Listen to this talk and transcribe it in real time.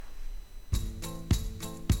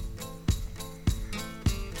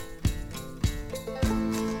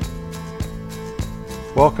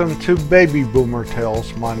Welcome to Baby Boomer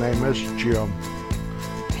Tales. My name is Jim.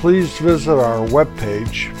 Please visit our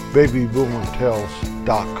webpage,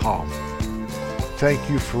 babyboomertales.com. Thank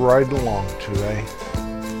you for riding along today.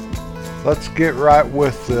 Let's get right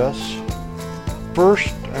with this.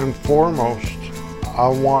 First and foremost, I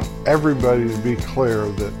want everybody to be clear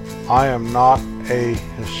that I am not a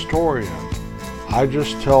historian. I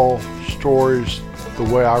just tell stories the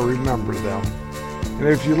way I remember them. And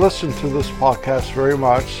if you listen to this podcast very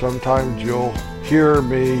much, sometimes you'll hear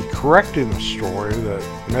me correcting a story that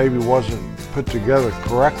maybe wasn't put together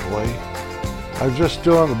correctly. I'm just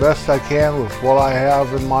doing the best I can with what I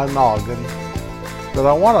have in my noggin. But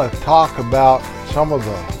I want to talk about some of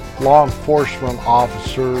the law enforcement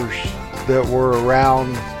officers that were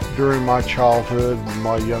around during my childhood and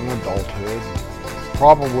my young adulthood,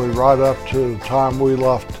 probably right up to the time we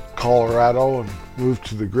left Colorado and moved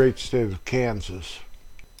to the great state of Kansas.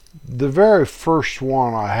 The very first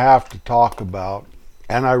one I have to talk about,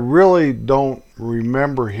 and I really don't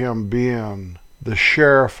remember him being the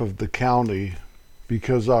sheriff of the county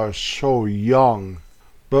because I was so young,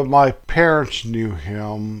 but my parents knew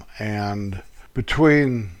him, and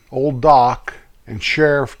between Old Doc and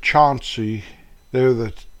Sheriff Chauncey, they're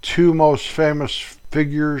the two most famous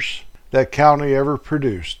figures that county ever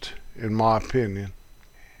produced, in my opinion.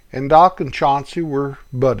 And Doc and Chauncey were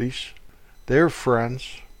buddies. They were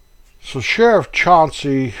friends. So Sheriff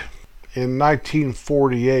Chauncey, in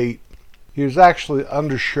 1948, he was actually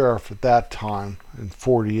undersheriff at that time, in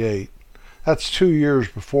 48. That's 2 years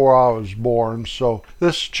before I was born, so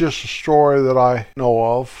this is just a story that I know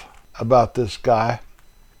of about this guy.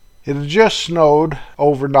 It had just snowed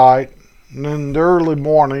overnight, and in the early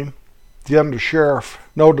morning, the undersheriff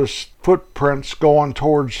noticed footprints going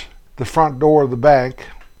towards the front door of the bank.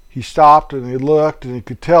 He stopped and he looked, and he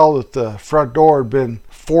could tell that the front door had been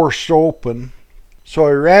forced open. So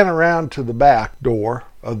he ran around to the back door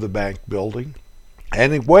of the bank building,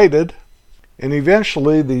 and he waited. And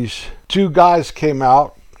eventually these two guys came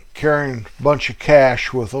out carrying a bunch of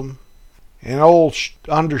cash with them. And old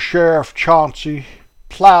Undersheriff Chauncey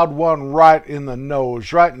plowed one right in the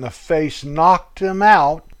nose, right in the face, knocked him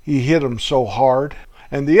out. He hit him so hard.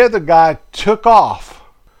 And the other guy took off.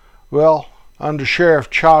 Well, Undersheriff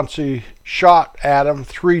Chauncey shot at him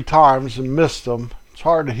 3 times and missed him. It's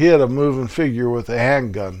hard to hit a moving figure with a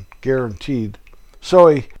handgun, guaranteed. So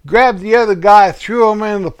he grabbed the other guy, threw him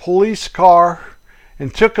in the police car,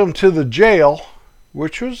 and took him to the jail,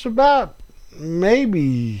 which was about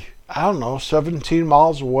maybe, 17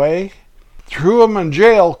 miles away. Threw him in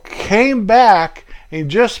jail, came back,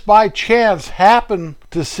 and just by chance happened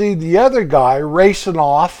to see the other guy racing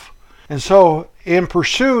off. And so in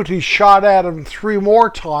pursuit, he shot at him 3 more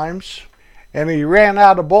times, and he ran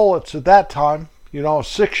out of bullets at that time, a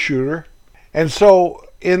 6-shooter. And so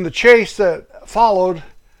in the chase that followed,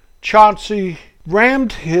 Chauncey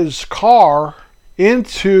rammed his car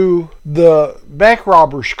into the bank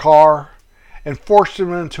robber's car and forced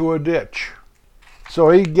him into a ditch. So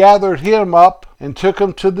he gathered him up and took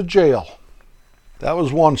him to the jail. That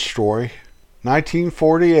was one story.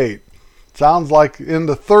 1948. Sounds like in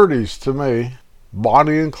the 30s to me.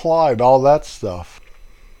 Bonnie and Clyde, all that stuff.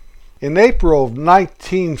 In April of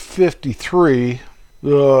 1953,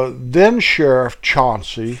 the then Sheriff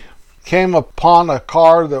Chauncey came upon a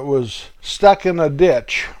car that was stuck in a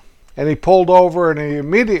ditch. And he pulled over, and he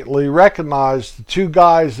immediately recognized the 2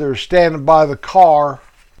 guys that were standing by the car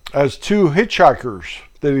as 2 hitchhikers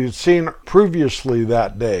that he had seen previously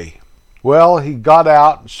that day. Well, he got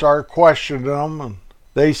out and started questioning them, and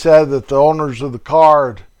they said that the owners of the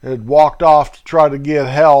car had walked off to try to get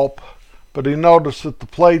help, but he noticed that the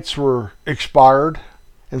plates were expired,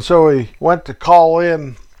 and so he went to call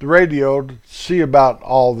in the radio to see about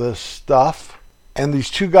all this stuff. And these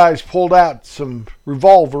 2 guys pulled out some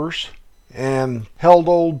revolvers and held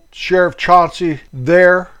old Sheriff Chauncey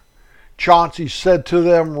there. Chauncey said to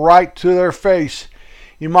them right to their face,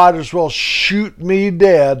 "You might as well shoot me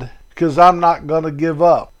dead, because I'm not going to give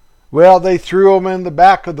up." Well, they threw him in the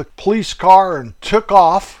back of the police car and took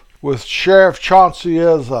off with Sheriff Chauncey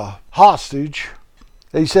as a hostage.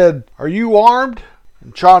 They said, "Are you armed?"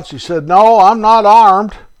 And Chauncey said, "No, I'm not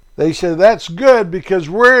armed." They said, "That's good, because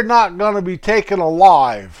we're not going to be taken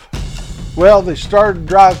alive." Well, they started to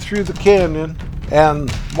drive through the canyon, and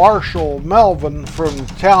Marshal Melvin from the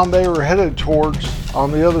town they were headed towards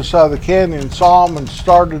on the other side of the canyon saw them and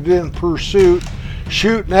started in pursuit,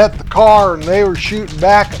 shooting at the car, and they were shooting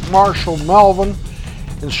back at Marshal Melvin.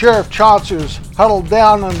 And Sheriff Chauncey was huddled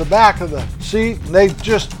down in the back of the seat, and they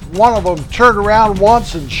just one of them turned around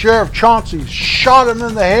once and Sheriff Chauncey shot him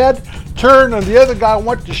in the head, turned, and the other guy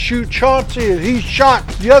went to shoot Chauncey and he shot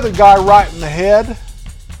the other guy right in the head.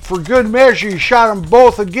 For good measure, he shot them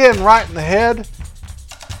both again right in the head.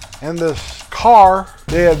 And this car,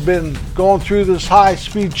 they had been going through this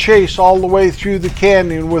high-speed chase all the way through the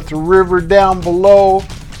canyon with the river down below,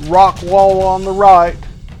 rock wall on the right.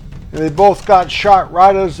 And they both got shot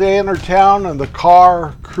right as they entered town, and the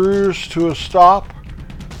car cruised to a stop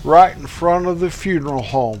right in front of the funeral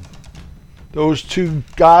home. Those two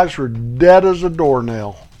guys were dead as a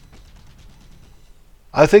doornail.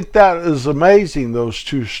 I think that is amazing, those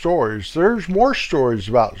two stories. There's more stories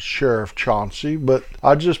about Sheriff Chauncey, but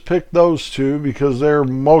I just picked those two because they're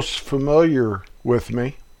most familiar with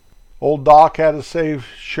me. Old Doc had to save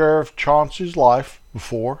Sheriff Chauncey's life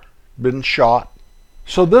before, been shot.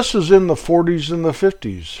 So this is in the 40s and the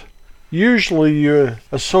 50s. Usually you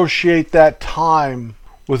associate that time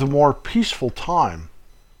with a more peaceful time.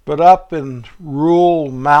 But up in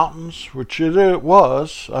rural mountains, which it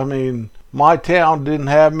was, I mean, my town didn't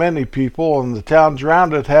have many people, and the towns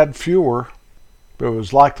around it had fewer. But it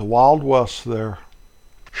was like the Wild West there.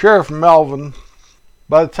 Sheriff Melvin,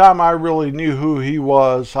 by the time I really knew who he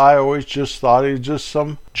was, I always just thought he was just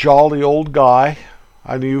some jolly old guy.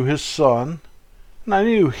 I knew his son. And I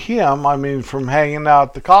knew him, I mean, from hanging out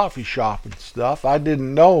at the coffee shop and stuff. I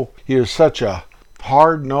didn't know he was such a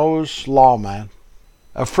hard-nosed lawman.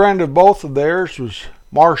 A friend of both of theirs was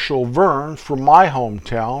Marshall Vern from my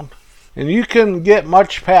hometown. And you couldn't get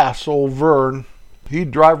much past old Vern.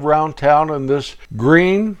 He'd drive around town in this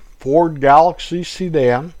green Ford Galaxy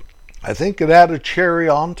sedan. I think it had a cherry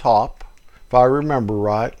on top, if I remember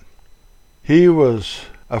right. He was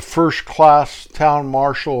a first-class town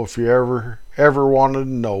marshal if you ever wanted to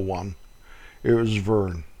know one. It was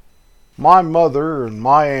Vern. My mother and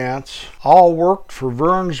my aunts all worked for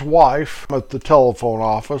Vern's wife at the telephone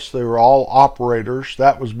office. They were all operators.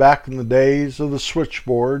 That was back in the days of the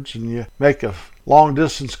switchboards, and you make a long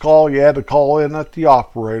distance call, you had to call in at the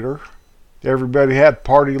operator. Everybody had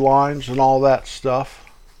party lines and all that stuff.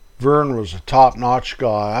 Vern was a top-notch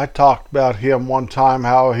guy. I talked about him one time,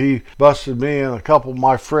 how he busted me and a couple of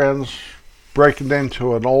my friends breaking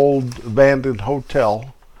into an old abandoned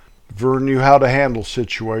hotel. Vern knew how to handle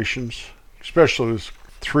situations, especially with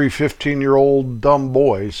 3 15-year-old dumb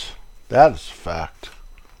boys. That is a fact.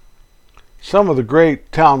 Some of the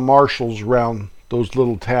great town marshals around those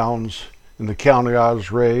little towns in the county I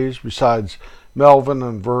was raised, besides Melvin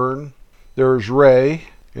and Vern, there was Ray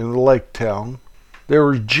in the lake town. There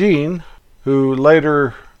was Gene, who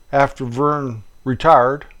later, after Vern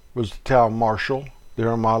retired, was the town marshal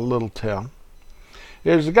there in my little town.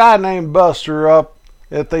 There's a guy named Buster up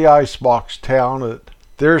at the Icebox town.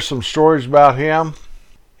 There's some stories about him.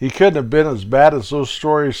 He couldn't have been as bad as those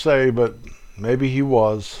stories say, but maybe he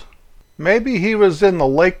was. Maybe he was in the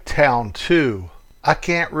lake town too. I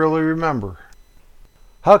can't really remember.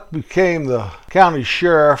 Huck became the county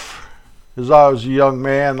sheriff as I was a young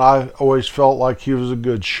man. I always felt like he was a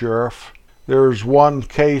good sheriff. There was one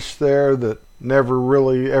case there that never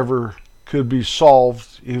really ever could be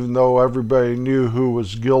solved, even though everybody knew who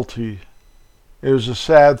was guilty. It was a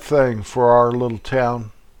sad thing for our little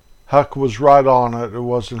town. Huck was right on it. It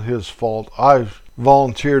wasn't his fault. I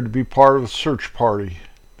volunteered to be part of the search party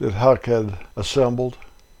that Huck had assembled.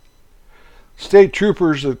 State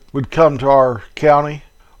troopers that would come to our county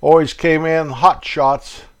always came in hot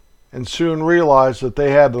shots and soon realized that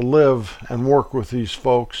they had to live and work with these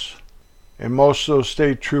folks. And most of those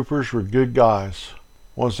state troopers were good guys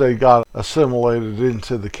once they got assimilated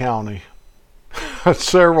into the county.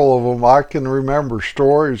 Several of them, I can remember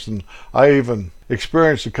stories, and I even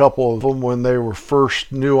experienced a couple of them when they were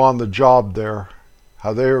first new on the job there,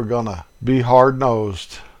 how they were going to be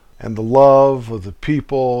hard-nosed. And the love of the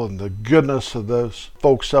people and the goodness of those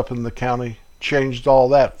folks up in the county changed all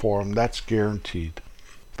that for them. That's guaranteed.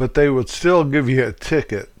 But they would still give you a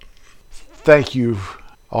ticket. Thank you,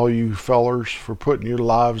 all you fellers, for putting your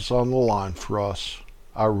lives on the line for us.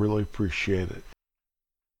 I really appreciate it.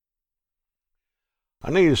 I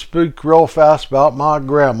need to speak real fast about my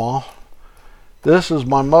grandma. This is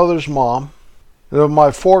my mother's mom. And of my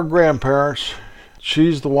 4 grandparents,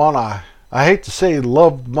 she's the one I hate to say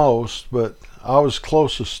loved most, but I was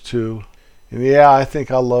closest to. And yeah, I think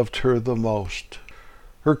I loved her the most.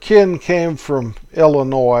 Her kin came from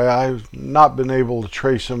Illinois. I've not been able to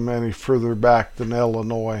trace them any further back than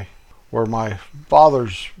Illinois, where my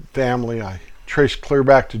father's family, I traced clear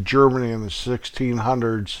back to Germany in the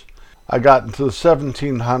 1600s. I got into the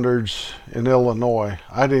 1700s in Illinois.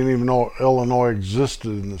 I didn't even know Illinois existed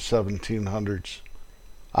in the 1700s.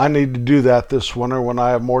 I need to do that this winter when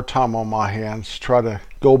I have more time on my hands. Try to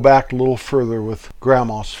go back a little further with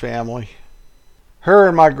Grandma's family. Her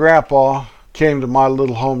and my grandpa came to my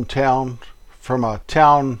little hometown from a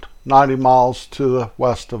town 90 miles to the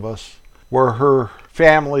west of us, where her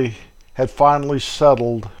family had finally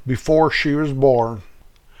settled before she was born.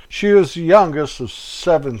 She was the youngest of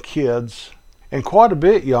 7 kids, and quite a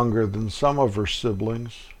bit younger than some of her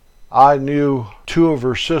siblings. I knew 2 of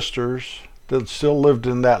her sisters that still lived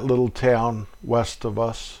in that little town west of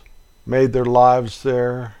us, made their lives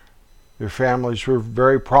there. Their families were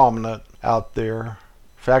very prominent out there.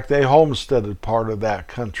 In fact, they homesteaded part of that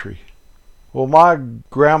country. Well, my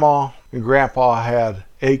grandma and grandpa had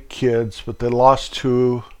 8 kids, but they lost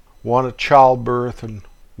 2, one at childbirth and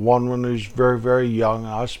one when he was very, very young.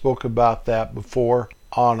 I spoke about that before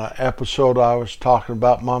on an episode I was talking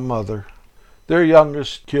about my mother. Their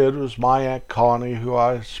youngest kid was my Aunt Connie, who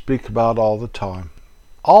I speak about all the time.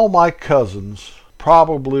 All my cousins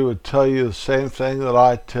probably would tell you the same thing that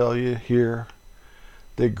I tell you here,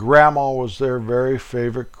 that Grandma was their very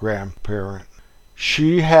favorite grandparent.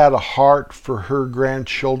 She had a heart for her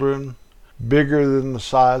grandchildren bigger than the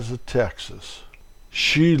size of Texas.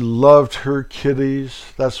 She loved her kiddies.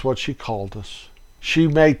 That's what she called us. She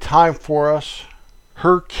made time for us.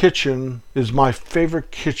 Her kitchen is my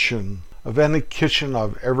favorite kitchen of any kitchen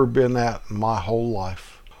I've ever been at in my whole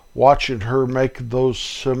life. Watching her make those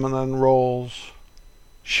cinnamon rolls.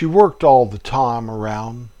 She worked all the time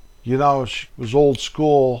around. You know, she was old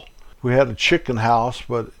school. We had a chicken house,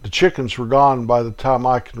 but the chickens were gone by the time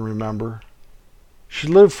I can remember. She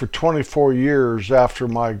lived for 24 years after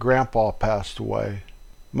my grandpa passed away.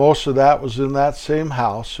 Most of that was in that same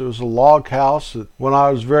house. It was a log house that when I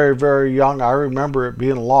was very, very young, I remember it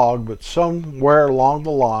being log, but somewhere along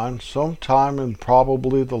the line, sometime in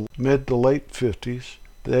probably the mid to late 50s,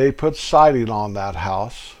 they put siding on that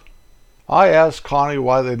house. I asked Connie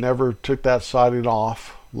why they never took that siding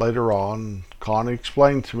off later on. Connie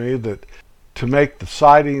explained to me that to make the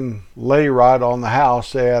siding lay right on the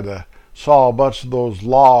house, they had to saw a bunch of those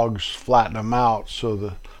logs, flatten them out so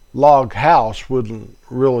the log house wouldn't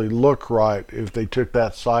really look right if they took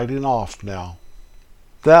that siding off now.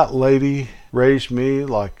 That lady raised me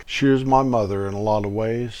like she was my mother in a lot of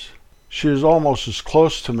ways. She was almost as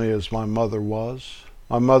close to me as my mother was.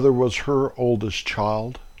 My mother was her oldest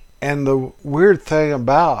child. And the weird thing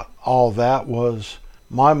about all that was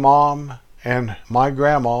my mom and my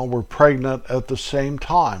grandma were pregnant at the same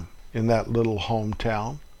time in that little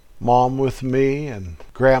hometown. Mom with me and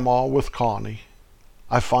Grandma with Connie.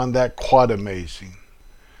 I find that quite amazing.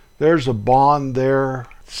 There's a bond there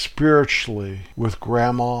spiritually with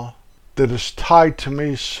Grandma that is tied to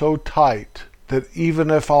me so tight that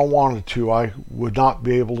even if I wanted to, I would not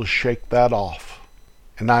be able to shake that off.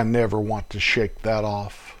 And I never want to shake that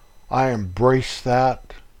off. I embrace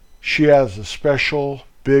that. She has a special,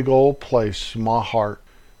 big old place in my heart.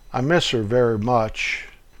 I miss her very much.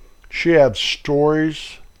 She had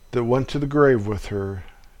stories that went to the grave with her,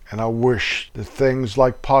 and I wish that things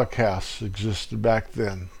like podcasts existed back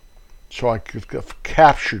then so I could have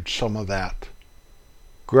captured some of that.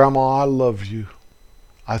 Grandma, I love you.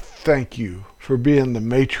 I thank you for being the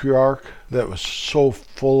matriarch that was so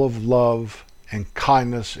full of love and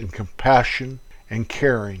kindness and compassion and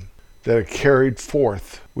caring that it carried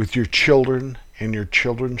forth with your children and your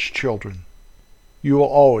children's children. You will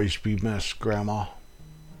always be missed, Grandma.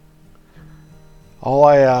 All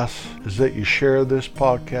I ask is that you share this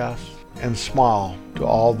podcast and smile to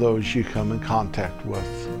all those you come in contact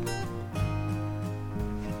with.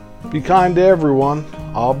 Be kind to everyone.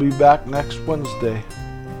 I'll be back next Wednesday.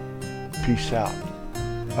 Peace out.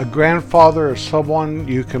 A grandfather is someone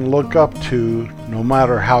you can look up to no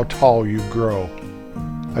matter how tall you grow.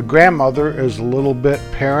 A grandmother is a little bit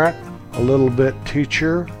parent, a little bit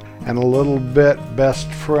teacher, and a little bit best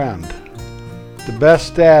friend. The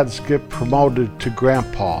best dads get promoted to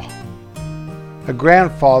grandpa. A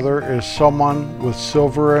grandfather is someone with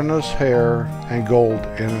silver in his hair and gold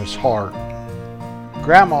in his heart.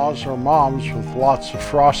 Grandmas are moms with lots of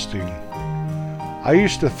frosting. I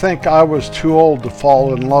used to think I was too old to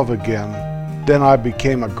fall in love again. Then I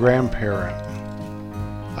became a grandparent.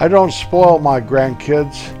 I don't spoil my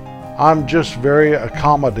grandkids. I'm just very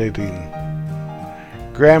accommodating.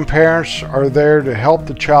 Grandparents are there to help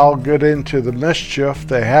the child get into the mischief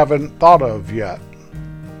they haven't thought of yet.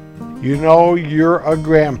 You know you're a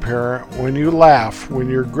grandparent when you laugh when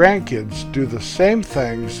your grandkids do the same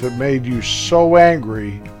things that made you so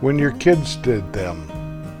angry when your kids did them.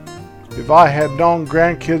 If I had known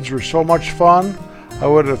grandkids were so much fun, I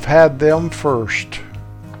would have had them first.